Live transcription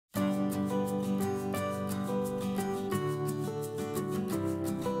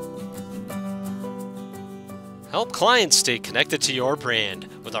Help clients stay connected to your brand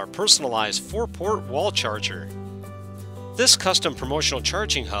with our personalized 4-port wall charger. This custom promotional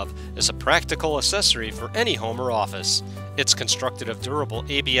charging hub is a practical accessory for any home or office. It's constructed of durable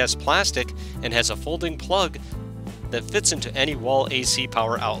ABS plastic and has a folding plug that fits into any wall AC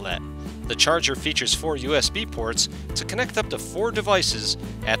power outlet. The charger features 4 USB ports to connect up to 4 devices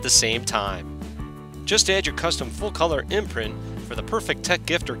at the same time. Just add your custom full-color imprint for the perfect tech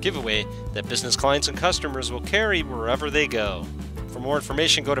gift or giveaway that business clients and customers will carry wherever they go. For more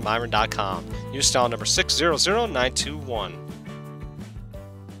information, go to Myron.com. Use style number 600921.